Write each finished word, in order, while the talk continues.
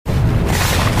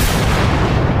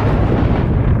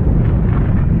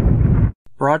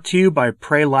Brought to you by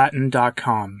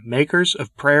PrayLatin.com, makers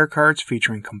of prayer cards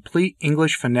featuring complete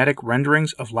English phonetic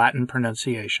renderings of Latin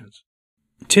pronunciations.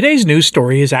 Today's news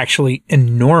story is actually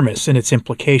enormous in its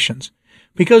implications,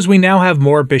 because we now have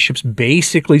more bishops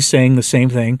basically saying the same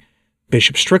thing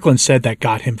Bishop Strickland said that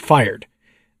got him fired.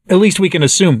 At least we can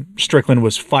assume Strickland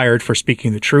was fired for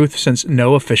speaking the truth, since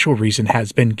no official reason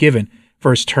has been given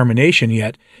for his termination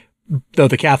yet, though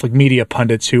the Catholic media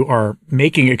pundits who are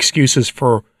making excuses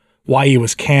for why he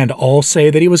was canned all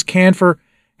say that he was canned for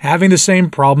having the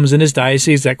same problems in his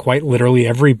diocese that quite literally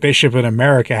every bishop in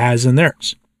America has in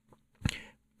theirs.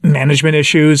 Management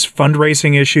issues,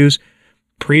 fundraising issues,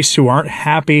 priests who aren't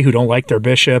happy, who don't like their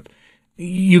bishop.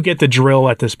 You get the drill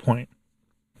at this point.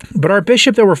 But our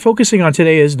bishop that we're focusing on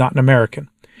today is not an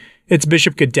American. It's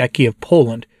Bishop Gadecki of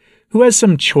Poland, who has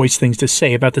some choice things to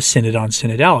say about the Synod on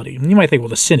synodality. And you might think, well,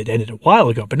 the Synod ended a while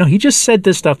ago, but no, he just said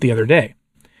this stuff the other day.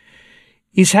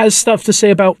 He has stuff to say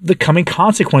about the coming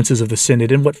consequences of the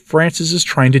Synod and what Francis is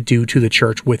trying to do to the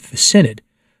Church with the Synod.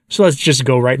 So let's just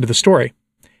go right into the story.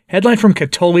 Headline from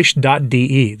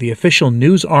katholisch.de, the official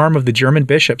news arm of the German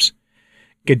bishops.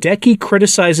 Gadecki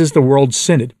criticizes the World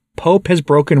Synod. Pope has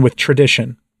broken with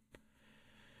tradition.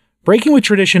 Breaking with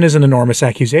tradition is an enormous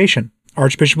accusation.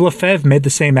 Archbishop Lefebvre made the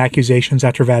same accusations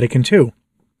after Vatican II.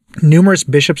 Numerous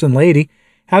bishops and laity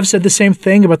have said the same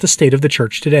thing about the state of the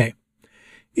Church today.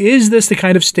 Is this the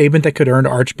kind of statement that could earn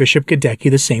Archbishop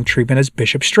Gadecki the same treatment as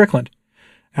Bishop Strickland?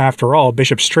 After all,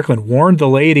 Bishop Strickland warned the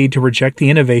laity to reject the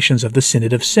innovations of the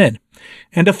Synod of Sin,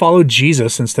 and to follow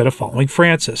Jesus instead of following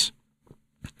Francis.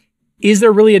 Is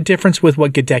there really a difference with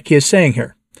what Gadecki is saying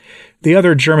here? The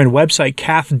other German website,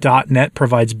 cath.net,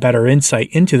 provides better insight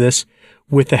into this,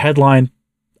 with the headline,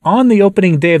 "On the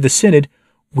opening day of the Synod,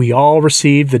 we all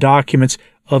received the documents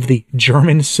of the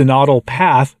German synodal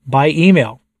path by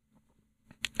email."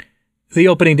 The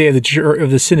opening day of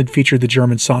the Synod featured the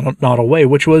German synodal way,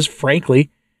 which was, frankly,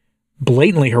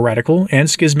 blatantly heretical and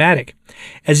schismatic.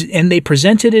 And they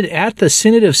presented it at the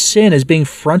Synod of Sin as being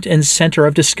front and center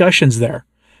of discussions there.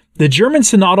 The German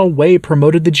synodal way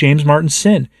promoted the James Martin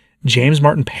sin. James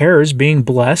Martin pairs being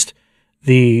blessed.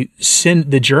 The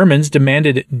Germans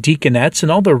demanded deaconettes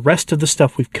and all the rest of the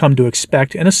stuff we've come to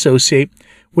expect and associate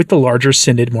with the larger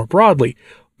Synod more broadly.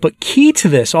 But key to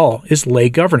this all is lay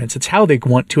governance. It's how they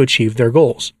want to achieve their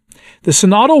goals. The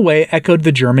synodal way echoed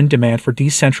the German demand for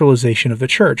decentralization of the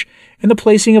Church and the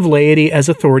placing of laity as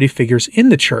authority figures in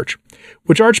the Church,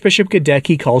 which Archbishop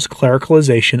Gadecki calls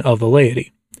clericalization of the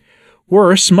laity.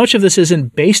 Worse, much of this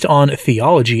isn't based on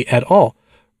theology at all.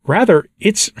 Rather,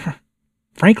 it's,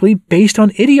 frankly, based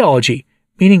on ideology,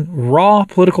 meaning raw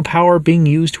political power being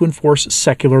used to enforce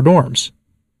secular norms.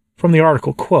 From the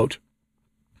article, quote,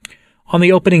 "On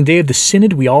the opening day of the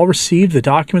Synod, we all received the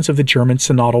documents of the German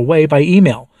synodal way by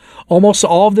email. Almost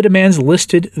all of the demands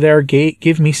listed there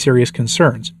give me serious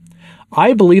concerns.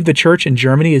 I believe the Church in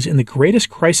Germany is in the greatest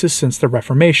crisis since the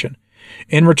Reformation.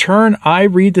 In return, I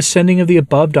read the sending of the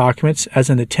above documents as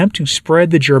an attempt to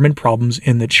spread the German problems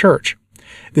in the Church.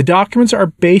 The documents are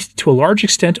based to a large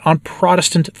extent on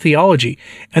Protestant theology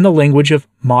and the language of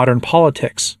modern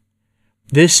politics."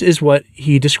 This is what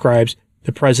he describes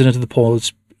the president of the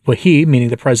Polish, meaning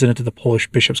the president of the Polish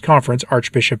Bishops' Conference,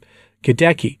 Archbishop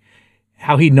Gadecki,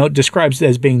 how he describes it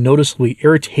as being noticeably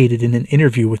irritated in an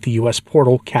interview with the U.S.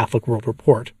 portal Catholic World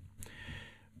Report.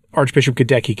 Archbishop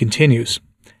Gadecki continues,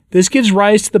 "This gives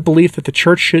rise to the belief that the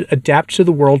Church should adapt to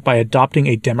the world by adopting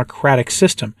a democratic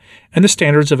system and the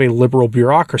standards of a liberal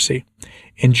bureaucracy.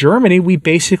 In Germany, we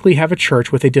basically have a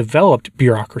church with a developed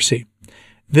bureaucracy.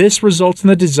 This results in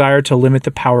the desire to limit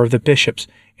the power of the bishops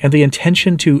and the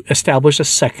intention to establish a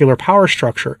secular power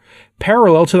structure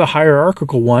parallel to the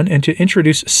hierarchical one and to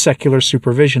introduce secular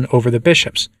supervision over the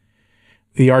bishops."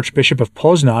 The Archbishop of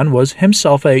Poznan was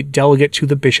himself a delegate to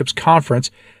the Bishops'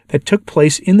 Conference that took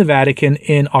place in the Vatican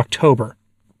in October.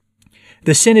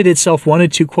 The Synod itself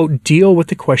wanted to, quote, "deal with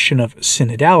the question of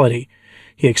synodality,"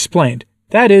 he explained.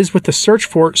 That is, with the search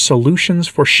for solutions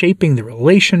for shaping the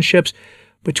relationships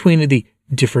between the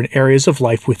different areas of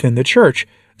life within the Church,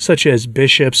 such as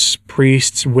bishops,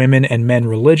 priests, women and men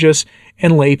religious,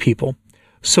 and lay people,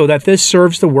 so that this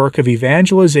serves the work of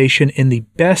evangelization in the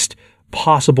best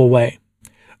possible way.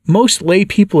 Most lay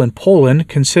people in Poland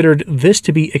considered this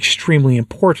to be extremely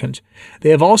important.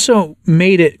 They have also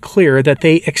made it clear that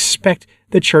they expect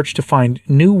the Church to find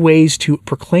new ways to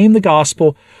proclaim the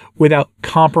gospel without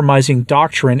compromising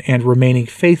doctrine and remaining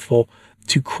faithful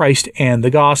to Christ and the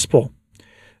gospel.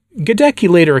 Gadecki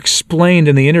later explained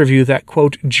in the interview that,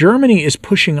 quote, "Germany is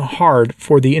pushing hard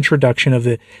for the introduction of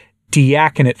the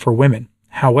diaconate for women.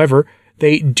 However,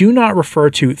 They do not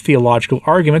refer to theological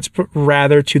arguments, but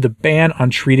rather to the ban on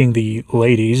treating the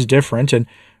ladies different and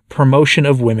promotion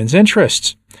of women's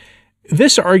interests.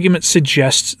 This argument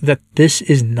suggests that this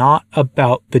is not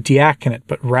about the diaconate,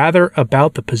 but rather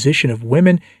about the position of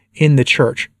women in the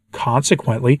church.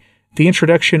 Consequently, the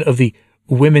introduction of the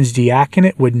women's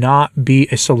diaconate would not be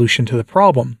a solution to the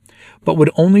problem, but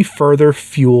would only further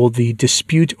fuel the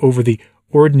dispute over the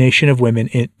ordination of women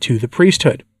into the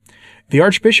priesthood. The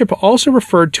Archbishop also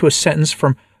referred to a sentence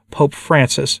from Pope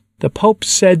Francis. The Pope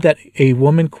said that a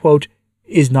woman, quote,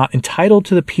 is not entitled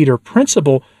to the Peter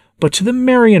principle, but to the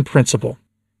Marian principle.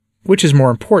 Which is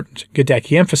more important,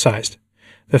 Gadecki emphasized.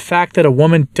 The fact that a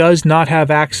woman does not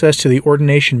have access to the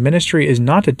ordination ministry is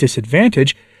not a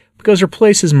disadvantage, because her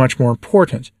place is much more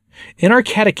important. In our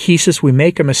catechesis, we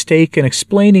make a mistake in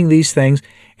explaining these things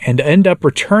and end up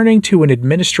returning to an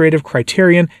administrative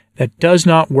criterion that does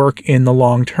not work in the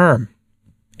long term.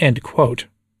 End quote.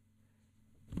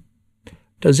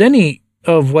 Does any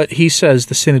of what he says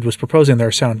the Synod was proposing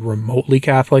there sound remotely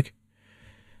Catholic?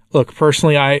 Look,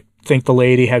 personally, I think the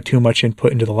laity have too much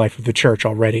input into the life of the church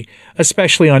already,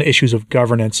 especially on issues of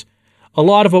governance. A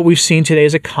lot of what we've seen today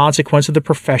is a consequence of the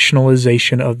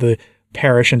professionalization of the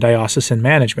parish and diocesan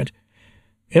management.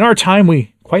 In our time,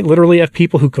 we quite literally have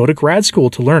people who go to grad school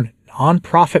to learn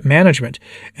nonprofit management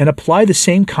and apply the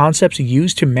same concepts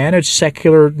used to manage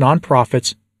secular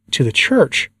nonprofits to the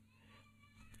church.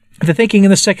 The thinking in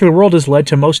the secular world has led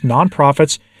to most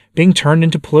nonprofits being turned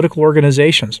into political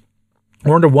organizations,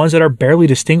 or into ones that are barely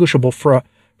distinguishable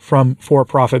from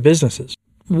for-profit businesses.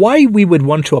 Why we would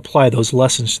want to apply those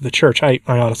lessons to the church, I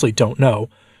honestly don't know,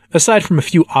 aside from a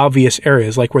few obvious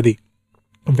areas like where the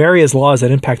various laws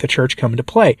that impact the church come into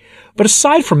play. But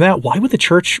aside from that, why would the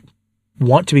church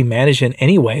want to be managed in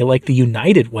any way like the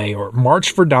United Way or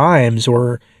March for Dimes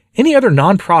or any other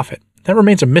nonprofit? That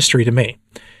remains a mystery to me.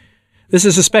 This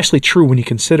is especially true when you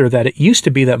consider that it used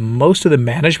to be that most of the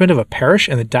management of a parish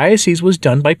and the diocese was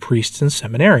done by priests and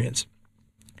seminarians.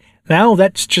 Now,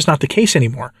 that's just not the case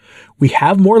anymore. We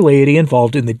have more laity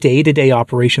involved in the day-to-day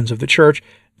operations of the church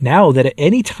now than at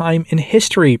any time in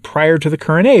history prior to the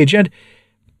current age, and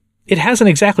it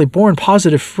hasn't exactly borne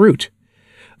positive fruit.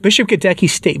 Bishop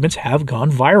Gadecki's statements have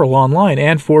gone viral online,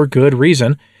 and for good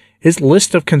reason. His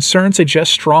list of concerns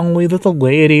suggests strongly that the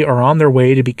laity are on their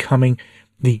way to becoming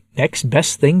the next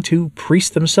best thing to priests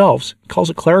themselves. He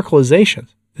calls it clericalization.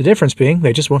 The difference being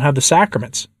they just won't have the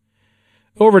sacraments.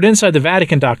 Over at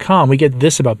InsideTheVatican.com, we get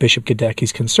this about Bishop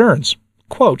Gadecki's concerns.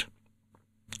 Quote,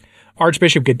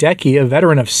 Archbishop Gadecki, a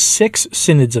veteran of 6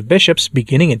 synods of bishops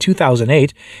beginning in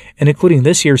 2008 and including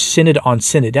this year's Synod on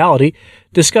Synodality,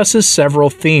 discusses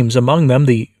several themes, among them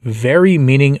the very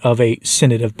meaning of a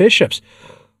synod of bishops,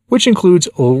 which includes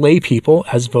lay people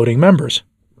as voting members.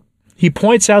 He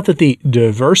points out that the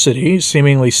diversity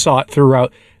seemingly sought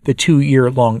throughout the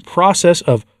 2-year-long process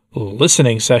of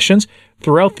listening sessions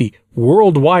throughout the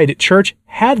worldwide church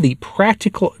had the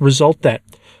practical result that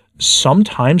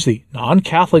sometimes the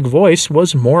non-Catholic voice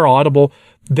was more audible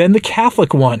than the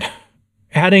Catholic one.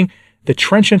 Adding the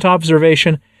trenchant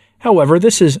observation, however,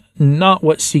 this is not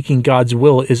what seeking God's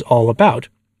will is all about.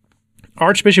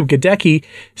 Archbishop Gadecki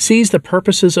sees the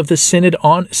purposes of the Synod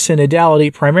on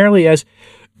Synodality primarily as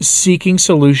seeking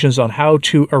solutions on how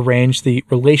to arrange the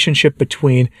relationship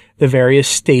between the various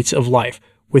states of life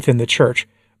within the church,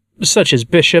 such as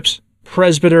bishops,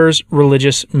 presbyters,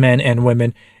 religious men and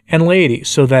women, and laity,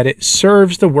 so that it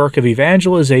serves the work of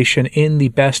evangelization in the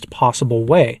best possible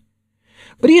way.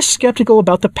 But he is skeptical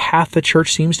about the path the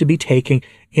church seems to be taking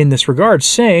in this regard,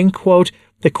 saying, quote,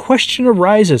 the question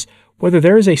arises whether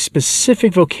there is a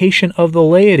specific vocation of the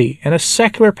laity and a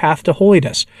secular path to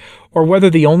holiness, or whether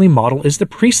the only model is the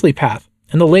priestly path,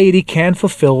 and the laity can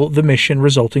fulfill the mission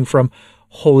resulting from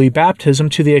holy baptism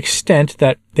to the extent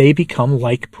that they become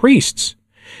like priests.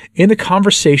 In the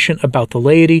conversation about the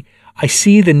laity, I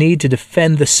see the need to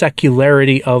defend the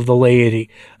secularity of the laity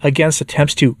against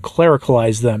attempts to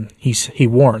clericalize them, he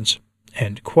warns.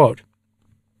 End quote.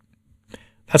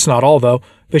 That's not all, though.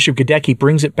 Bishop Gadecki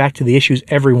brings it back to the issues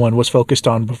everyone was focused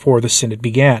on before the Synod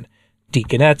began.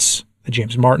 Deaconettes, the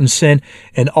James Martin sin,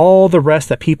 and all the rest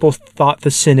that people thought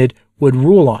the Synod would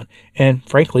rule on, and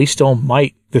frankly still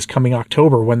might this coming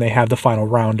October when they have the final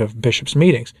round of bishops'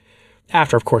 meetings.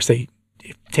 After, of course, they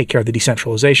take care of the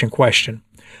decentralization question.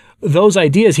 Those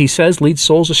ideas, he says, lead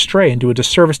souls astray and do a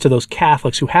disservice to those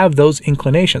Catholics who have those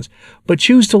inclinations, but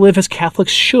choose to live as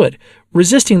Catholics should,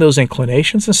 resisting those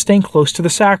inclinations and staying close to the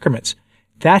sacraments.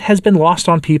 That has been lost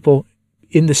on people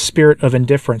in the spirit of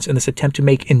indifference, in this attempt to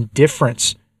make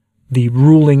indifference the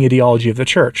ruling ideology of the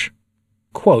church.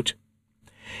 Quote,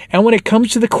 And when it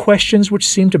comes to the questions which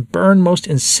seem to burn most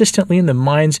insistently in the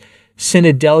minds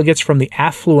Synod delegates from the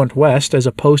affluent West as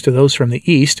opposed to those from the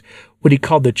East, what he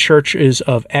called the churches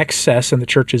of excess and the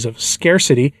churches of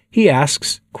scarcity, he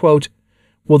asks, quote,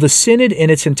 "Will the Synod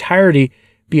in its entirety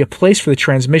be a place for the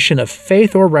transmission of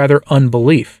faith or rather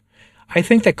unbelief? I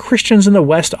think that Christians in the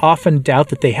West often doubt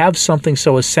that they have something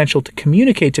so essential to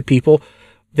communicate to people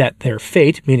that their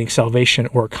fate, meaning salvation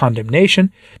or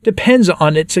condemnation, depends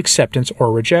on its acceptance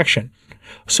or rejection.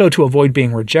 So to avoid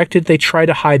being rejected, they try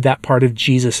to hide that part of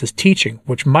Jesus' teaching,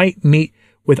 which might meet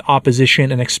with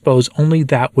opposition and expose only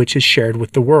that which is shared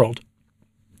with the world.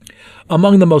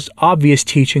 Among the most obvious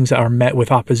teachings that are met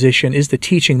with opposition is the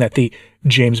teaching that the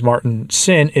James Martin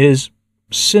sin is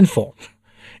sinful.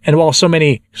 And while so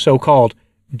many so-called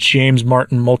James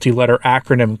Martin multi-letter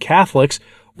acronym Catholics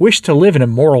wish to live an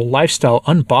immoral lifestyle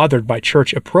unbothered by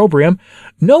church opprobrium,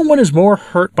 no one is more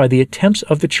hurt by the attempts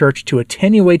of the church to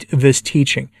attenuate this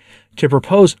teaching, to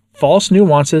propose false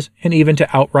nuances, and even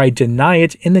to outright deny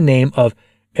it in the name of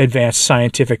advanced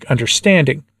scientific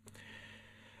understanding,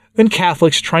 than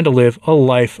Catholics trying to live a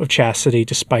life of chastity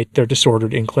despite their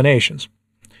disordered inclinations.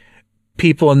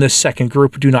 People in this second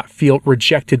group do not feel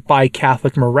rejected by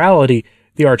Catholic morality,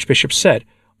 the Archbishop said.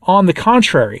 On the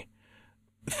contrary,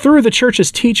 through the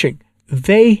Church's teaching,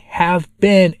 they have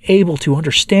been able to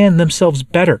understand themselves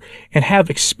better and have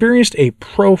experienced a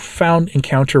profound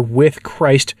encounter with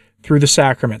Christ through the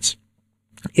sacraments.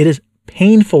 It is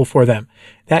painful for them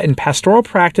that in pastoral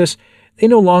practice, they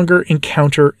no longer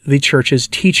encounter the Church's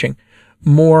teaching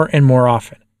more and more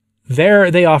often.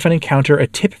 There, they often encounter a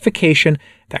typification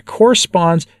that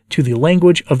corresponds to the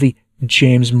language of the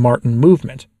James Martin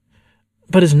movement,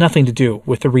 but has nothing to do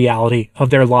with the reality of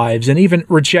their lives and even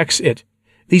rejects it.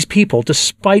 These people,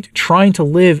 despite trying to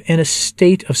live in a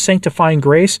state of sanctifying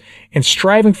grace and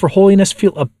striving for holiness,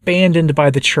 feel abandoned by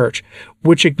the Church,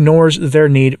 which ignores their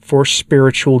need for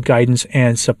spiritual guidance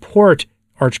and support.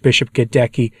 Archbishop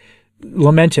Gadecki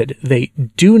lamented, "They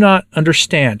do not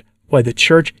understand why the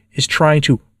Church is trying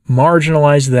to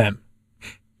marginalize them."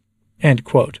 End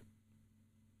quote.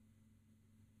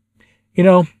 You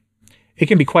know, it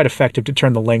can be quite effective to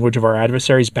turn the language of our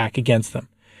adversaries back against them.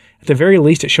 At the very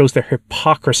least, it shows their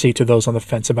hypocrisy to those on the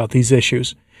fence about these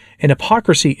issues. And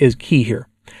hypocrisy is key here.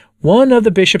 One of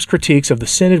the bishop's critiques of the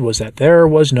Synod was that there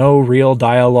was no real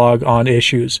dialogue on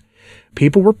issues.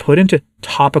 People were put into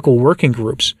topical working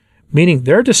groups, meaning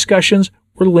their discussions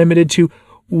were limited to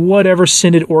whatever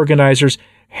Synod organizers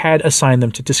had assigned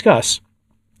them to discuss.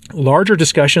 Larger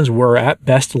discussions were at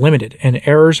best limited, and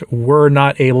errors were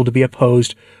not able to be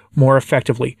opposed more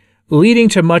effectively, leading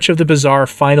to much of the bizarre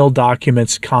final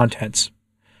document's contents.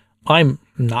 I'm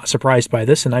not surprised by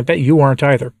this, and I bet you aren't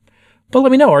either. But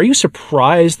let me know, are you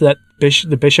surprised that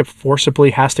the bishop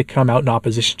forcibly has to come out in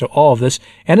opposition to all of this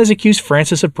and has accused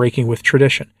Francis of breaking with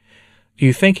tradition? Do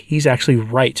you think he's actually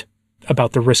right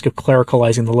about the risk of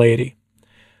clericalizing the laity?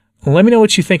 Let me know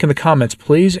what you think in the comments,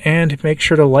 please, and make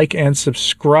sure to like and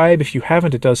subscribe if you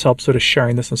haven't. It does help sort of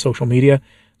sharing this on social media.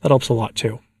 That helps a lot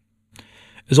too.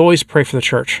 As always, pray for the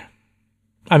Church.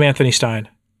 I'm Anthony Stein.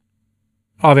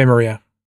 Ave Maria.